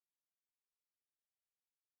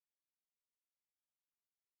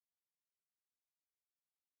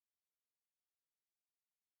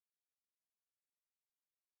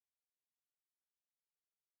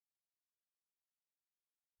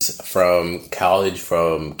from college,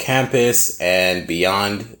 from campus and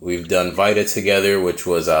beyond. We've done Vita together, which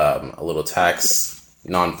was a little tax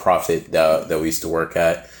nonprofit that we used to work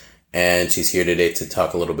at. And she's here today to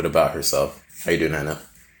talk a little bit about herself. How you doing, Anna?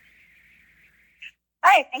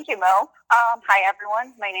 Hi, thank you, Mo. Hi,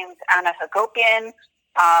 everyone. My name is Anna Hagopian.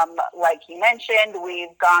 Like you mentioned,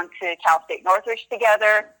 we've gone to Cal State Northridge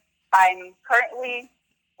together. I'm currently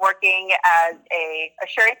working as a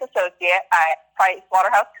assurance associate at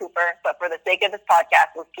PricewaterhouseCoopers, but for the sake of this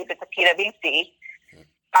podcast, let's keep it to PwC.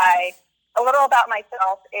 A little about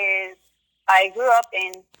myself is I grew up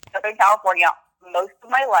in Southern California most of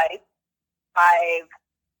my life. I've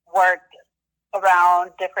worked around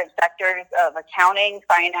different sectors of accounting,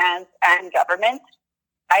 finance, and government.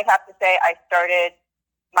 I have to say I started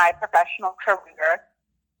my professional career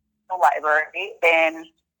in the library in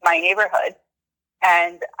my neighborhood,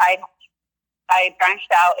 and I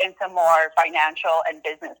branched out into more financial and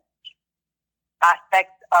business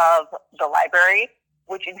aspects of the library,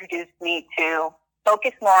 which introduced me to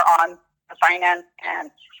focus more on the finance and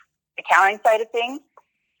accounting side of things.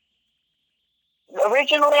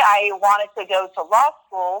 Originally, I wanted to go to law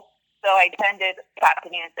school, so I attended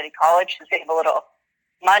Pasadena City College to save a little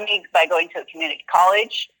money by going to a community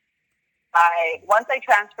college. Once I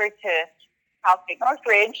transferred to Cal State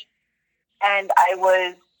Northridge, and I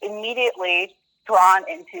was immediately drawn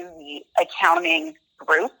into the accounting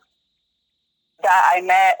group that I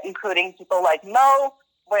met, including people like Mo,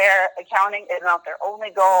 where accounting is not their only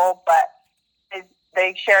goal, but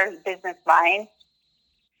they share a business mind.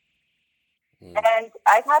 And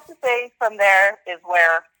I have to say from there is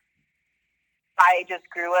where I just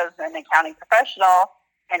grew as an accounting professional,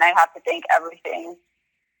 and I have to thank everything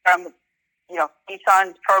from,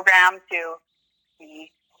 CSUN's program to the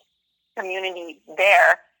community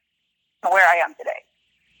there to where I am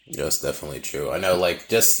today. That's definitely true. I know,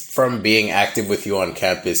 just from being active with you on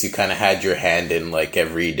campus, you kind of had your hand in,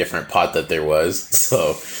 every different pot that there was.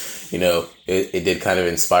 So, it did kind of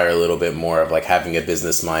inspire a little bit more of, having a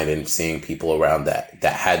business mind and seeing people around that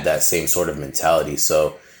had that same sort of mentality.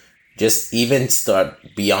 So, just even start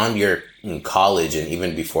beyond your college and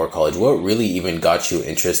even before college, what really even got you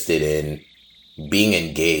interested in being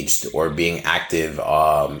engaged or being active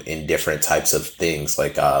in different types of things?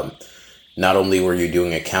 Not only were you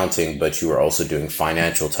doing accounting, but you were also doing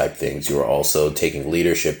financial type things. You were also taking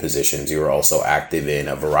leadership positions. You were also active in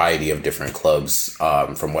a variety of different clubs,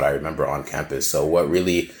 from what I remember on campus. So what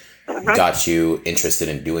really got you interested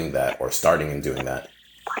in doing that or starting in doing that?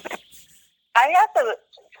 I have to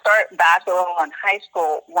start back a little in high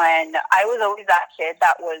school when I was always that kid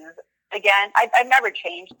that was, again, I've never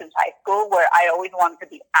changed since high school, where I always wanted to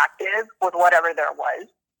be active with whatever there was.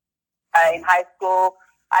 In high school,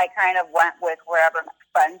 I kind of went with wherever my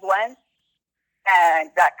friends went, and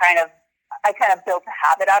I kind of built a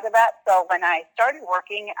habit out of that. So when I started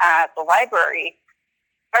working at the library,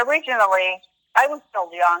 originally, I was still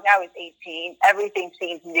young. I was 18. Everything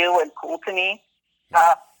seemed new and cool to me.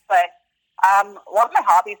 But one of my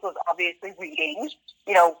hobbies was obviously reading.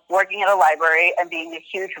 Working at a library and being a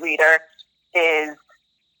huge reader is,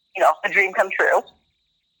 a dream come true.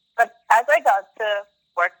 But as I got to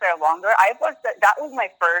work there longer, that was my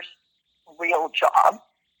first real job.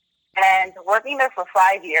 And working there for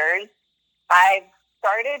 5 years, I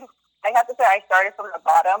have to say I started from the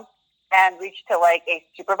bottom and reached to a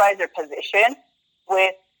supervisor position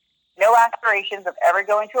with no aspirations of ever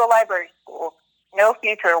going to a library school, no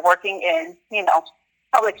future working in,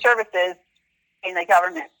 public services in the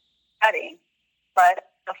government setting. But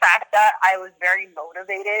the fact that I was very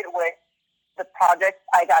motivated with the projects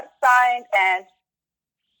I got assigned, and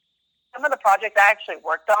some of the projects I actually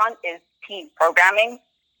worked on is team programming.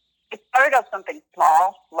 It started off something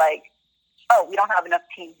small, we don't have enough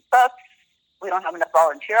team books, we don't have enough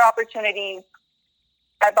volunteer opportunities.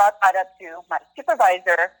 I brought that up to my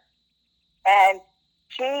supervisor, and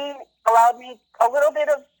she allowed me a little bit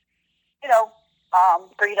of,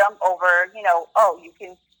 freedom over, you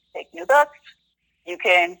can take new books, you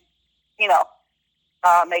can,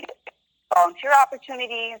 make volunteer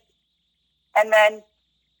opportunities. And then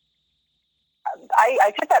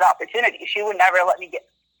I took that opportunity. She would never let me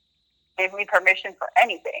give me permission for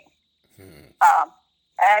anything.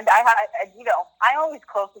 And I'm always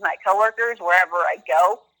close with my coworkers wherever I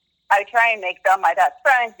go. I try and make them my best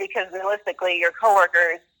friends because realistically, your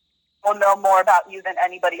coworkers will know more about you than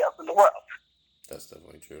anybody else in the world. That's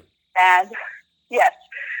definitely true. And yes,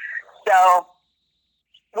 so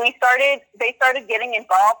they started getting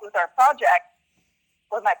involved with my project.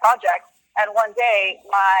 And one day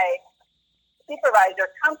my supervisor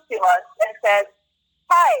comes to us and says,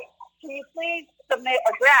 "Hi, can you please submit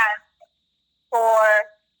a grant for,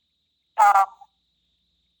 um,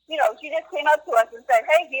 she just came up to us and said,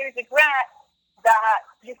 hey, here's a grant that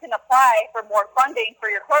you can apply for more funding for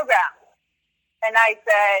your program. And I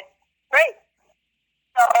said, great.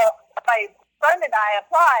 So my son and I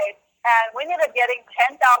applied, and we ended up getting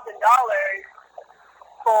 $10,000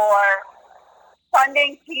 for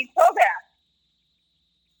funding teen programs.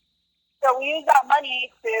 So we used that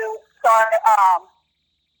money to start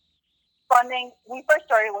funding. We first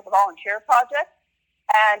started with a volunteer project,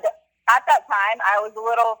 and at that time, I was a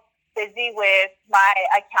little busy with my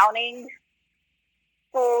accounting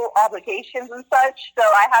school obligations and such, so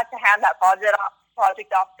I had to hand that project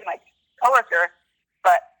off to my coworker.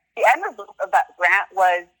 But the end result of that grant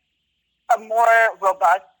was a more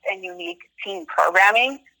robust and unique teen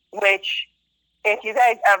programming, which, if you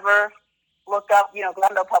guys ever look up,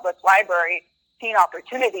 Glendale Public Library teen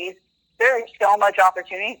opportunities, there is so much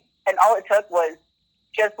opportunity, and all it took was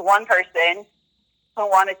just one person who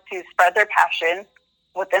wanted to spread their passion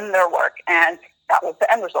within their work, and that was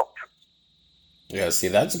the end result. Yeah, see,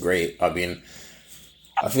 that's great. I mean,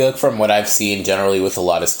 I feel like from what I've seen generally with a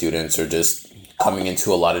lot of students or just coming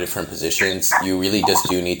into a lot of different positions, you really just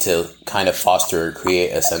do need to kind of foster or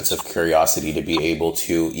create a sense of curiosity to be able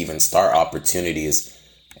to even start opportunities.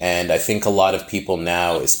 And I think a lot of people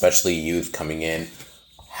now, especially youth coming in,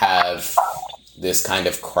 have this kind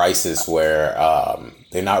of crisis where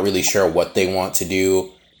they're not really sure what they want to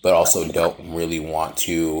do, but also don't really want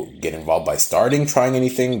to get involved by trying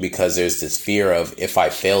anything, because there's this fear of, if I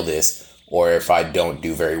fail this, or if I don't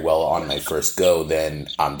do very well on my first go, then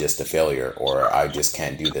I'm just a failure, or I just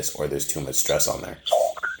can't do this, or there's too much stress on there.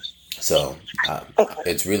 So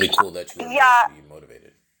it's really cool that you were able to be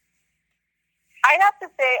motivated. I'd have to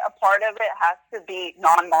say a part of it has to be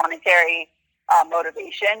non-monetary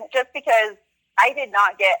motivation, just because I did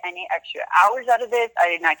not get any extra hours out of this. I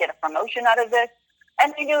did not get a promotion out of this.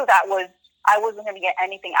 And I knew I wasn't going to get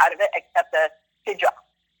anything out of it except a good job,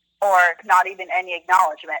 or not even any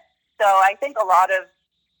acknowledgement. So I think a lot of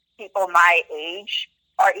people my age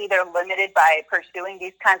are either limited by pursuing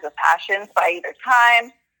these kinds of passions by either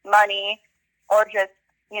time, money, or just,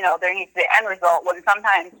 there needs to be an end result, when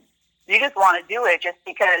sometimes you just want to do it just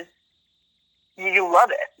because you love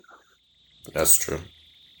it. That's true.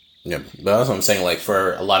 Yeah, but that's what I'm saying. Like,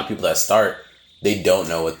 for a lot of people that start, they don't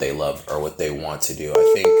know what they love or what they want to do.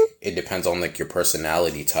 I think it depends on like your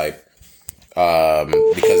personality type,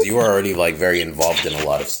 because you are already like very involved in a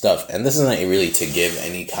lot of stuff. And this isn't really to give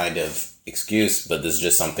any kind of excuse, but this is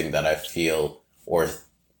just something that I feel or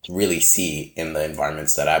really see in the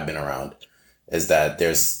environments that I've been around, is that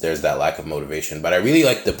there's that lack of motivation. But I really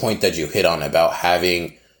like the point that you hit on about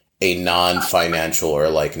having a non-financial or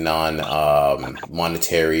like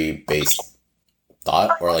non-monetary based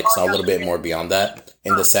thought, or like a little bit more beyond that,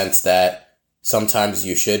 in the sense that sometimes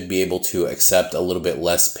you should be able to accept a little bit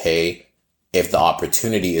less pay if the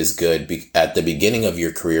opportunity is good at the beginning of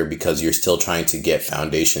your career, because you're still trying to get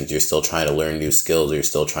foundations, you're still trying to learn new skills, you're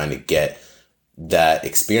still trying to get that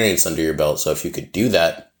experience under your belt. So if you could do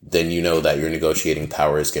that, then you know that your negotiating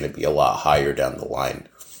power is going to be a lot higher down the line.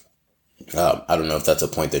 I don't know if that's a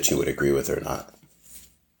point that you would agree with or not.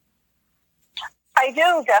 I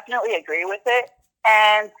do definitely agree with it.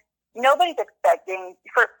 And nobody's expecting,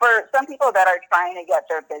 for some people that are trying to get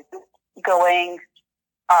their business going,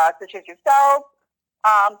 such as yourself,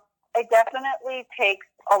 it definitely takes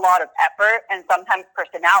a lot of effort and sometimes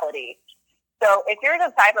personality. So if you're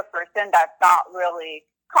the type of person that's not really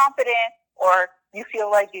confident, or you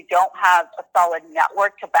feel like you don't have a solid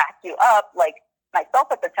network to back you up, like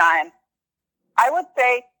myself at the time, I would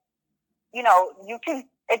say,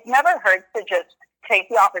 it never hurts to just take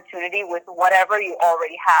the opportunity with whatever you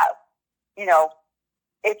already have.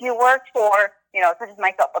 If you work for, such as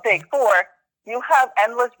myself, a Big Four, you have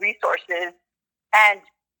endless resources and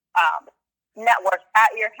networks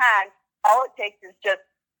at your hand. All it takes is just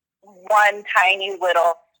one tiny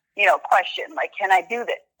little, question, like, can I do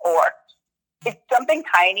this? Or it's something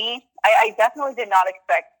tiny. I definitely did not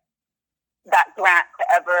expect that grant to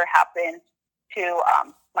ever happen to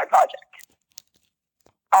my project.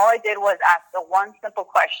 All I did was ask the one simple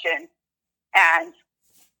question and,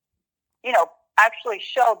 actually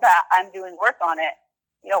show that I'm doing work on it.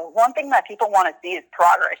 One thing that people want to see is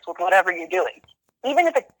progress with whatever you're doing, even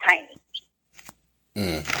if it's tiny.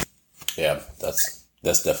 Yeah, that's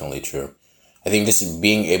definitely true. I think just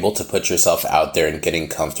being able to put yourself out there and getting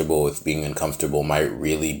comfortable with being uncomfortable might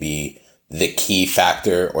really be the key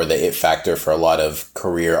factor or the it factor for a lot of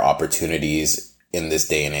career opportunities in this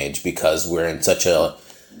day and age, because we're in such a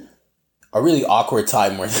a really awkward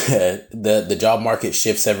time where the job market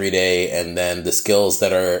shifts every day, and then the skills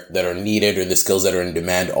that are needed or the skills that are in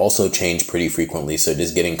demand also change pretty frequently. So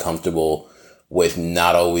just getting comfortable with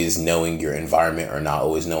not always knowing your environment or not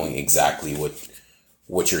always knowing exactly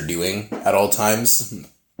what you're doing at all times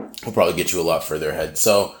will probably get you a lot further ahead.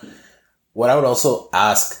 So what I would also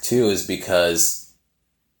ask too is, because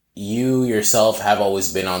you yourself have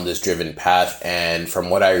always been on this driven path, and from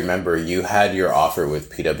what I remember, you had your offer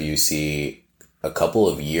with PwC a couple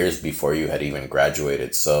of years before you had even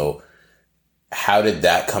graduated. So how did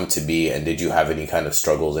that come to be, and did you have any kind of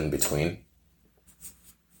struggles in between?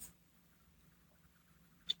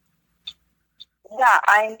 Yeah,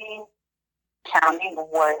 I mean, accounting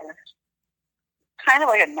was kind of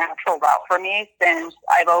like a natural route for me since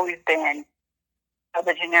I've always been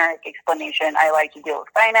the generic explanation. I like to deal with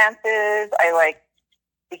finances. I like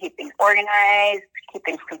to keep things organized, keep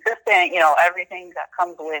things consistent, everything that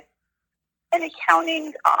comes with an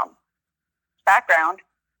accounting background.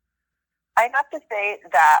 I have to say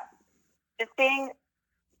that just being,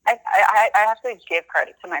 I have to give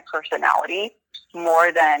credit to my personality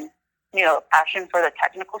more than, passion for the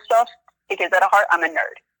technical stuff, because at heart, I'm a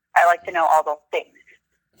nerd. I like to know all those things.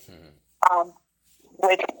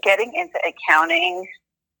 With getting into accounting,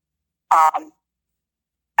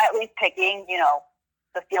 at least picking,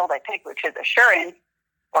 the field I picked, which is assurance,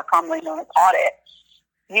 or commonly known as audit,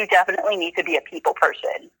 you definitely need to be a people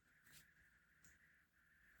person.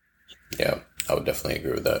 Yeah, I would definitely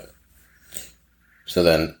agree with that. So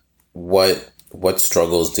then what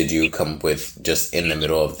struggles did you come with just in the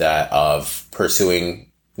middle of that, of pursuing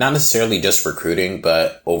not necessarily just recruiting,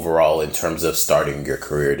 but overall in terms of starting your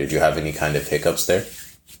career? Did you have any kind of hiccups there?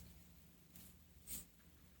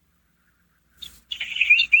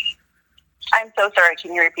 I'm so sorry.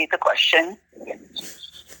 Can you repeat the question?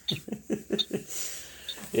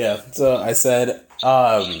 Yeah. So I said,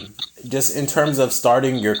 just in terms of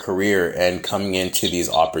starting your career and coming into these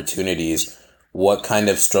opportunities, what kind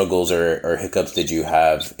of struggles or hiccups did you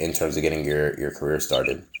have in terms of getting your career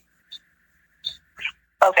started?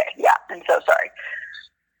 Okay. Yeah. I'm so sorry.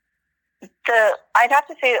 I'd have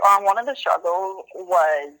to say one of the struggles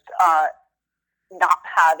was not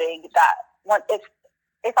having that one.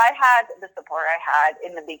 If I had the support I had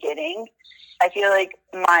in the beginning, I feel like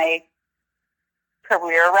my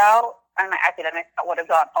career route and my academics would have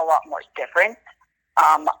gone a lot more different.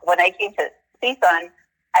 When I came to CSUN,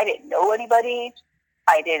 I didn't know anybody.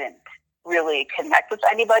 I didn't really connect with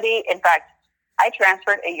anybody. In fact, I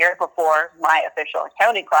transferred a year before my official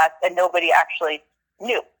accounting class, and nobody actually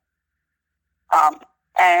knew.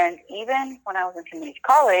 And even when I was in community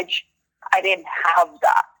college, I didn't have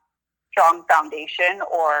that strong foundation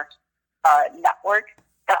or network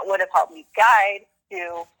that would have helped me guide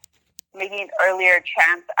to maybe an earlier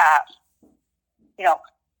chance at,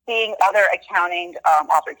 seeing other accounting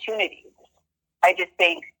opportunities. I just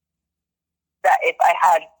think that if I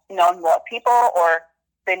had known more people or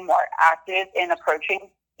been more active in approaching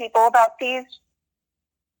people about these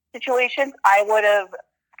situations, I would have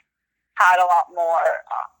had a lot more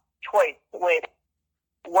choice with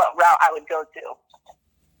what route I would go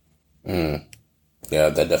to. Yeah,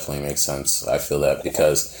 that definitely makes sense. I feel that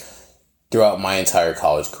because throughout my entire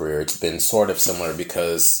college career, it's been sort of similar,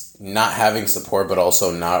 because not having support, but also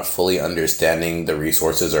not fully understanding the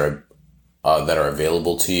resources that are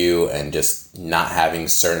available to you, and just not having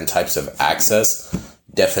certain types of access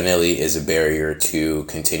definitely is a barrier to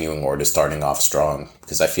continuing or to starting off strong.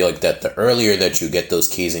 Because I feel like that the earlier that you get those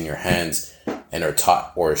keys in your hands and are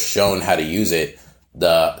taught or shown how to use it,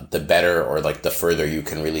 the better, or like the further you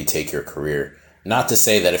can really take your career. Not to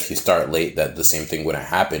say that if you start late that the same thing wouldn't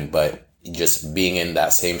happen, but just being in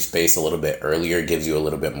that same space a little bit earlier gives you a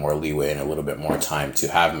little bit more leeway and a little bit more time to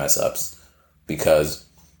have mess ups. Because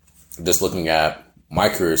just looking at my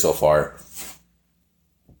career so far,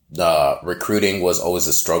 the recruiting was always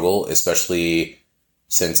a struggle, especially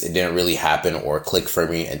since it didn't really happen or click for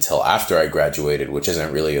me until after I graduated, which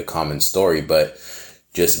isn't really a common story, but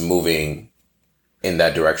just moving in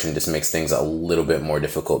that direction just makes things a little bit more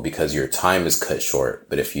difficult because your time is cut short.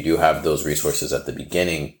 But if you do have those resources at the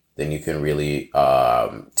beginning, then you can really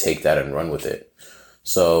take that and run with it.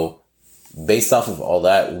 So based off of all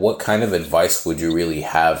that, what kind of advice would you really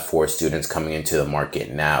have for students coming into the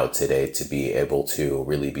market now today to be able to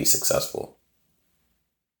really be successful?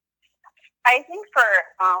 I think for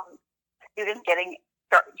students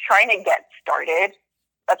trying to get started,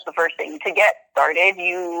 that's the first thing. To get started,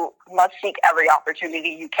 you must seek every opportunity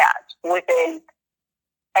you can within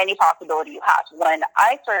any possibility you have. When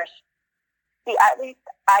I first, at least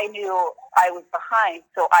I knew I was behind,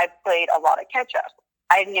 so I played a lot of catch up.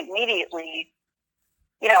 I immediately,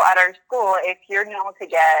 at our school, if you're known to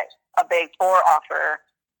get a Big Four offer,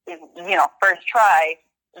 first try,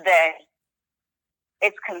 then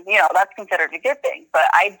that's considered a good thing. But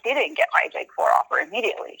I didn't get my Big Four offer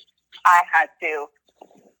immediately. I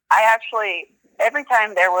actually, every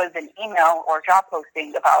time there was an email or job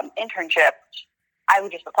posting about an internship, I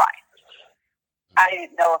would just apply. I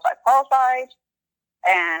didn't know if I qualified,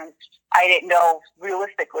 and I didn't know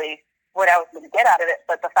realistically what I was going to get out of it.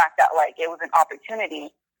 But the fact that it was an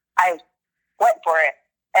opportunity, I went for it.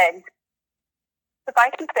 And if I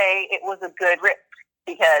can say it was a good risk,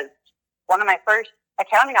 because one of my first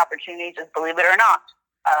accounting opportunities is, believe it or not,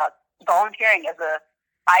 volunteering with the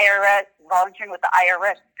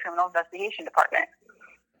IRS Criminal Investigation Department.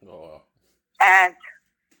 Oh, wow. And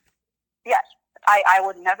yes, I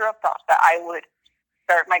would never have thought that I would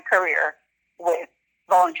start my career with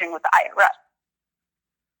volunteering with the IRS.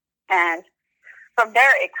 And from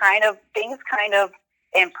there, things kind of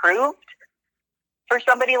improved for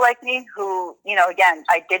somebody like me who, again,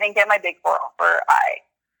 I didn't get my Big Four offer. I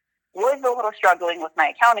was a little struggling with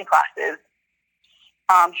my accounting classes,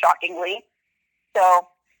 shockingly. So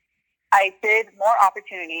I did more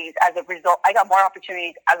opportunities as a result. I got more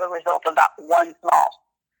opportunities as a result of that one small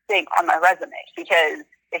thing on my resume. Because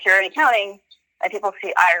if you're in accounting and people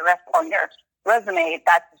see IRS on your resume,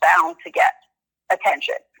 that's bound to get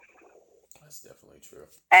attention. That's definitely true.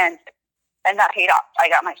 And that paid off. I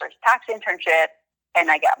got my first tax internship,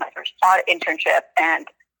 and I got my first audit internship. And,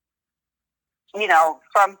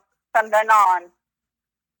 from then on,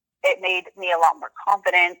 it made me a lot more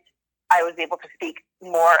confident. I was able to speak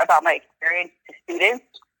more about my experience to students.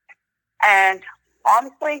 And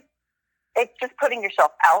honestly, it's just putting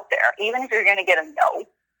yourself out there. Even if you're going to get a no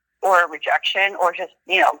or a rejection or just,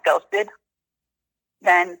 ghosted,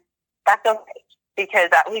 then that's okay, because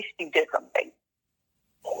at least you did something.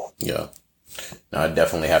 Yeah. No, I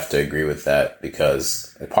definitely have to agree with that,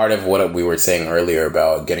 because part of what we were saying earlier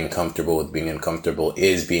about getting comfortable with being uncomfortable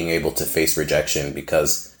is being able to face rejection,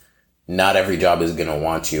 because not every job is going to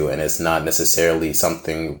want you, and it's not necessarily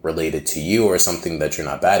something related to you or something that you're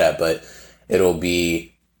not bad at, but it'll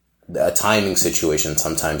be a timing situation.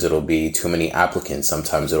 Sometimes it'll be too many applicants.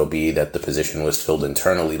 Sometimes it'll be that the position was filled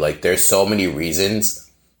internally. There's so many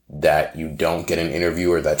reasons that you don't get an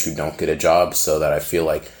interview or that you don't get a job, so that I feel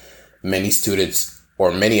like many students,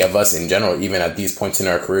 or many of us in general, even at these points in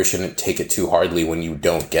our career, shouldn't take it too hardly when you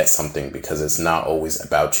don't get something, because it's not always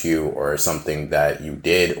about you or something that you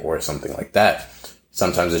did or something like that.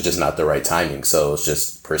 Sometimes it's just not the right timing. So it's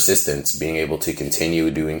just persistence, being able to continue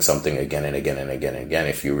doing something again and again and again and again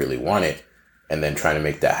if you really want it, and then trying to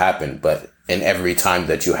make that happen. But in every time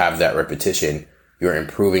that you have that repetition, you're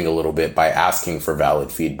improving a little bit by asking for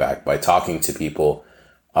valid feedback, by talking to people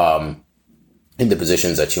in the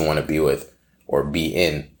positions that you want to be with or be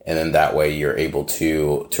in. And then that way you're able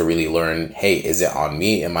to really learn, hey, is it on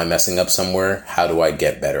me? Am I messing up somewhere? How do I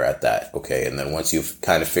get better at that? Okay. And then once you've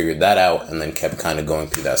kind of figured that out and then kept kind of going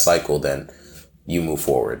through that cycle, then you move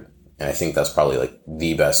forward. And I think that's probably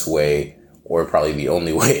the best way, or probably the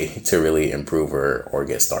only way, to really improve or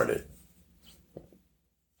get started.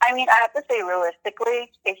 I mean, I have to say, realistically,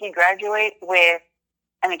 if you graduate with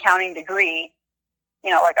an accounting degree,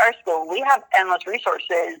 like our school, we have endless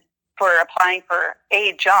resources for applying for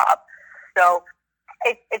a job. So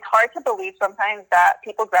it's hard to believe sometimes that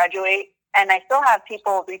people graduate, and I still have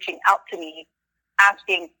people reaching out to me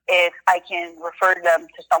asking if I can refer them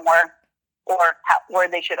to somewhere or where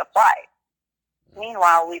they should apply.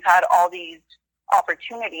 Meanwhile, we've had all these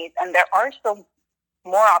opportunities, and there are still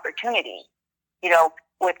more opportunities.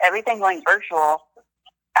 With everything going virtual,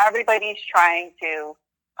 everybody's trying to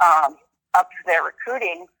up their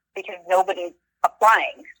recruiting because nobody's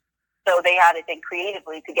applying. So they had to think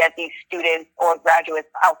creatively to get these students or graduates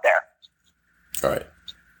out there. All right.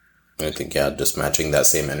 I think, just matching that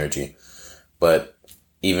same energy. But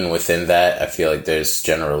even within that, I feel like there's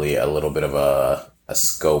generally a little bit of a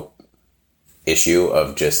scope issue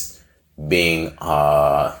of just being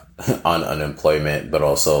on unemployment, but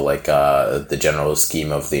also the general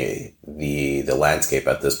scheme of the landscape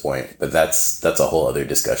at this point. But that's a whole other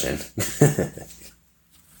discussion.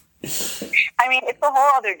 I mean, it's a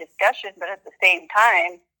whole other discussion, but at the same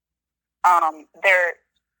time, they're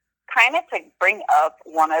kind of, to bring up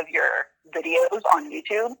one of your videos on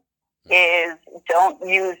YouTube, is don't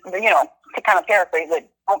use, to kind of paraphrase it,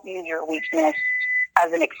 don't use your weakness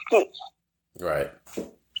as an excuse. Right.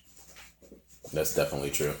 That's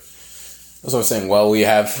definitely true. That's what I'm saying. Well, we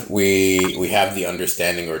have the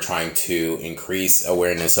understanding, or trying to increase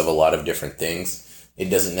awareness of a lot of different things it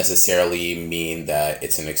doesn't necessarily mean that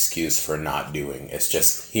it's an excuse for not doing. It's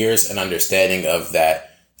just, here's an understanding of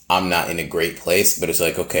that I'm not in a great place, but it's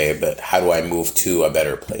like, okay, but how do I move to a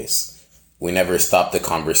better place? We never stop the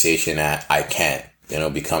conversation at I can't.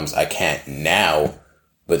 It becomes I can't now,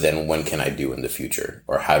 but then when can I do in the future?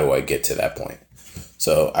 Or how do I get to that point?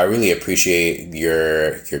 So I really appreciate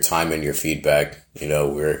your time and your feedback.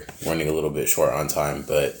 We're running a little bit short on time,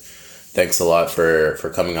 but thanks a lot for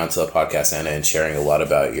coming onto the podcast, Anna, and sharing a lot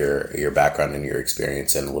about your background and your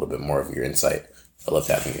experience and a little bit more of your insight. I loved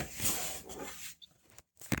having you.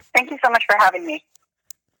 Thank you so much for having me.